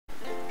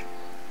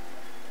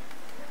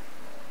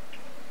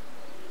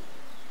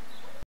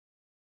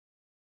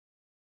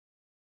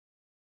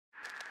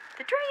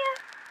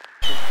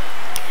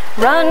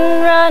Run,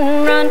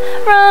 run, run,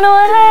 run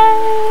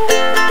away.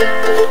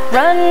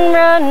 Run,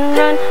 run,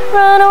 run,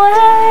 run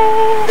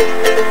away.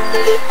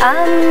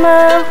 I'm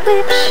a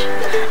witch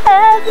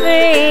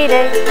every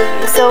day,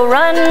 so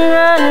run,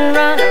 run,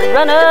 run,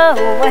 run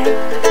away.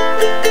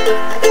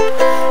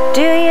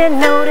 Do you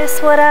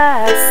notice what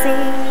I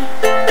see?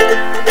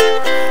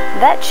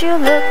 That you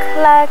look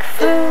like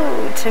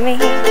food to me.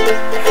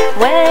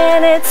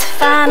 When it's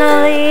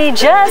finally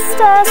just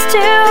us two,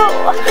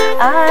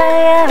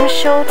 I am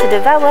sure to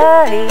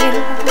devour you.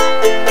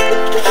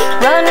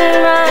 Run,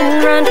 run,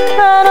 run,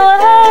 run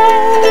away.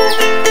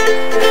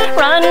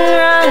 Run,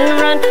 run,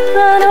 run,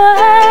 run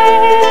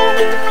away.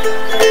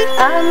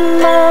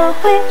 I'm a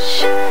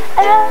witch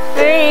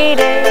every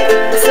day,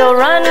 so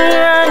run,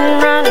 run,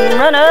 run,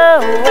 run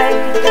away.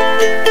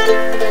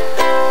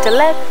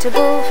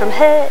 Delectable from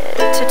head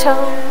to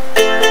toe.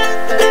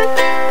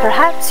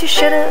 Perhaps you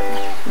should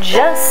have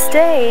just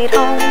stayed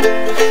home.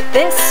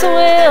 This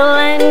will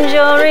end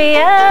your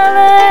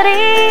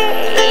reality.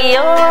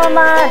 You're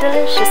my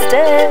delicious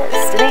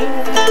destiny.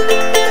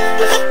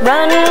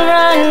 Run,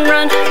 run,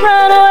 run,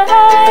 run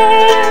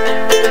away.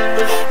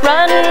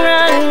 Run,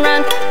 run,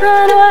 run,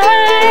 run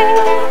away.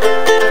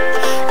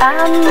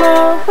 I'm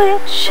a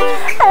witch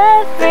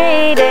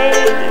every day,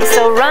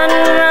 so run,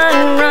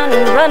 run, run,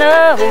 run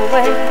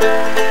away.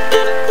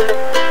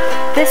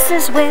 This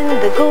is when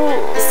the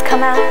ghouls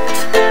come out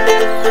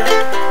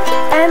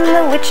and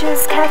the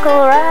witches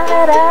cackle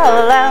right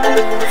out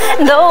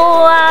loud.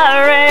 Though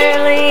I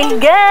rarely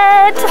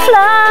get to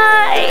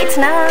fly,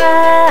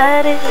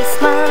 tonight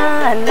is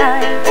my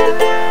night.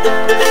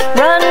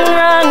 Run,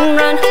 run,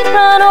 run,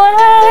 run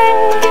away.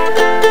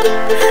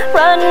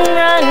 Run,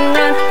 run,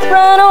 run,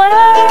 run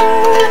away.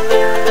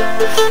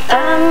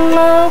 I'm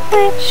a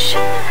witch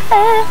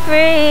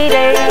every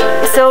day,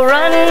 so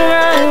run,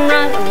 run,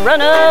 run,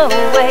 run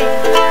away.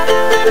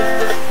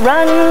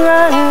 Run,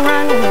 run,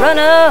 run, run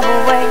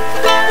away.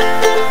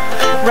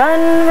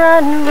 Run,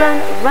 run, run,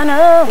 run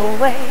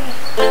away.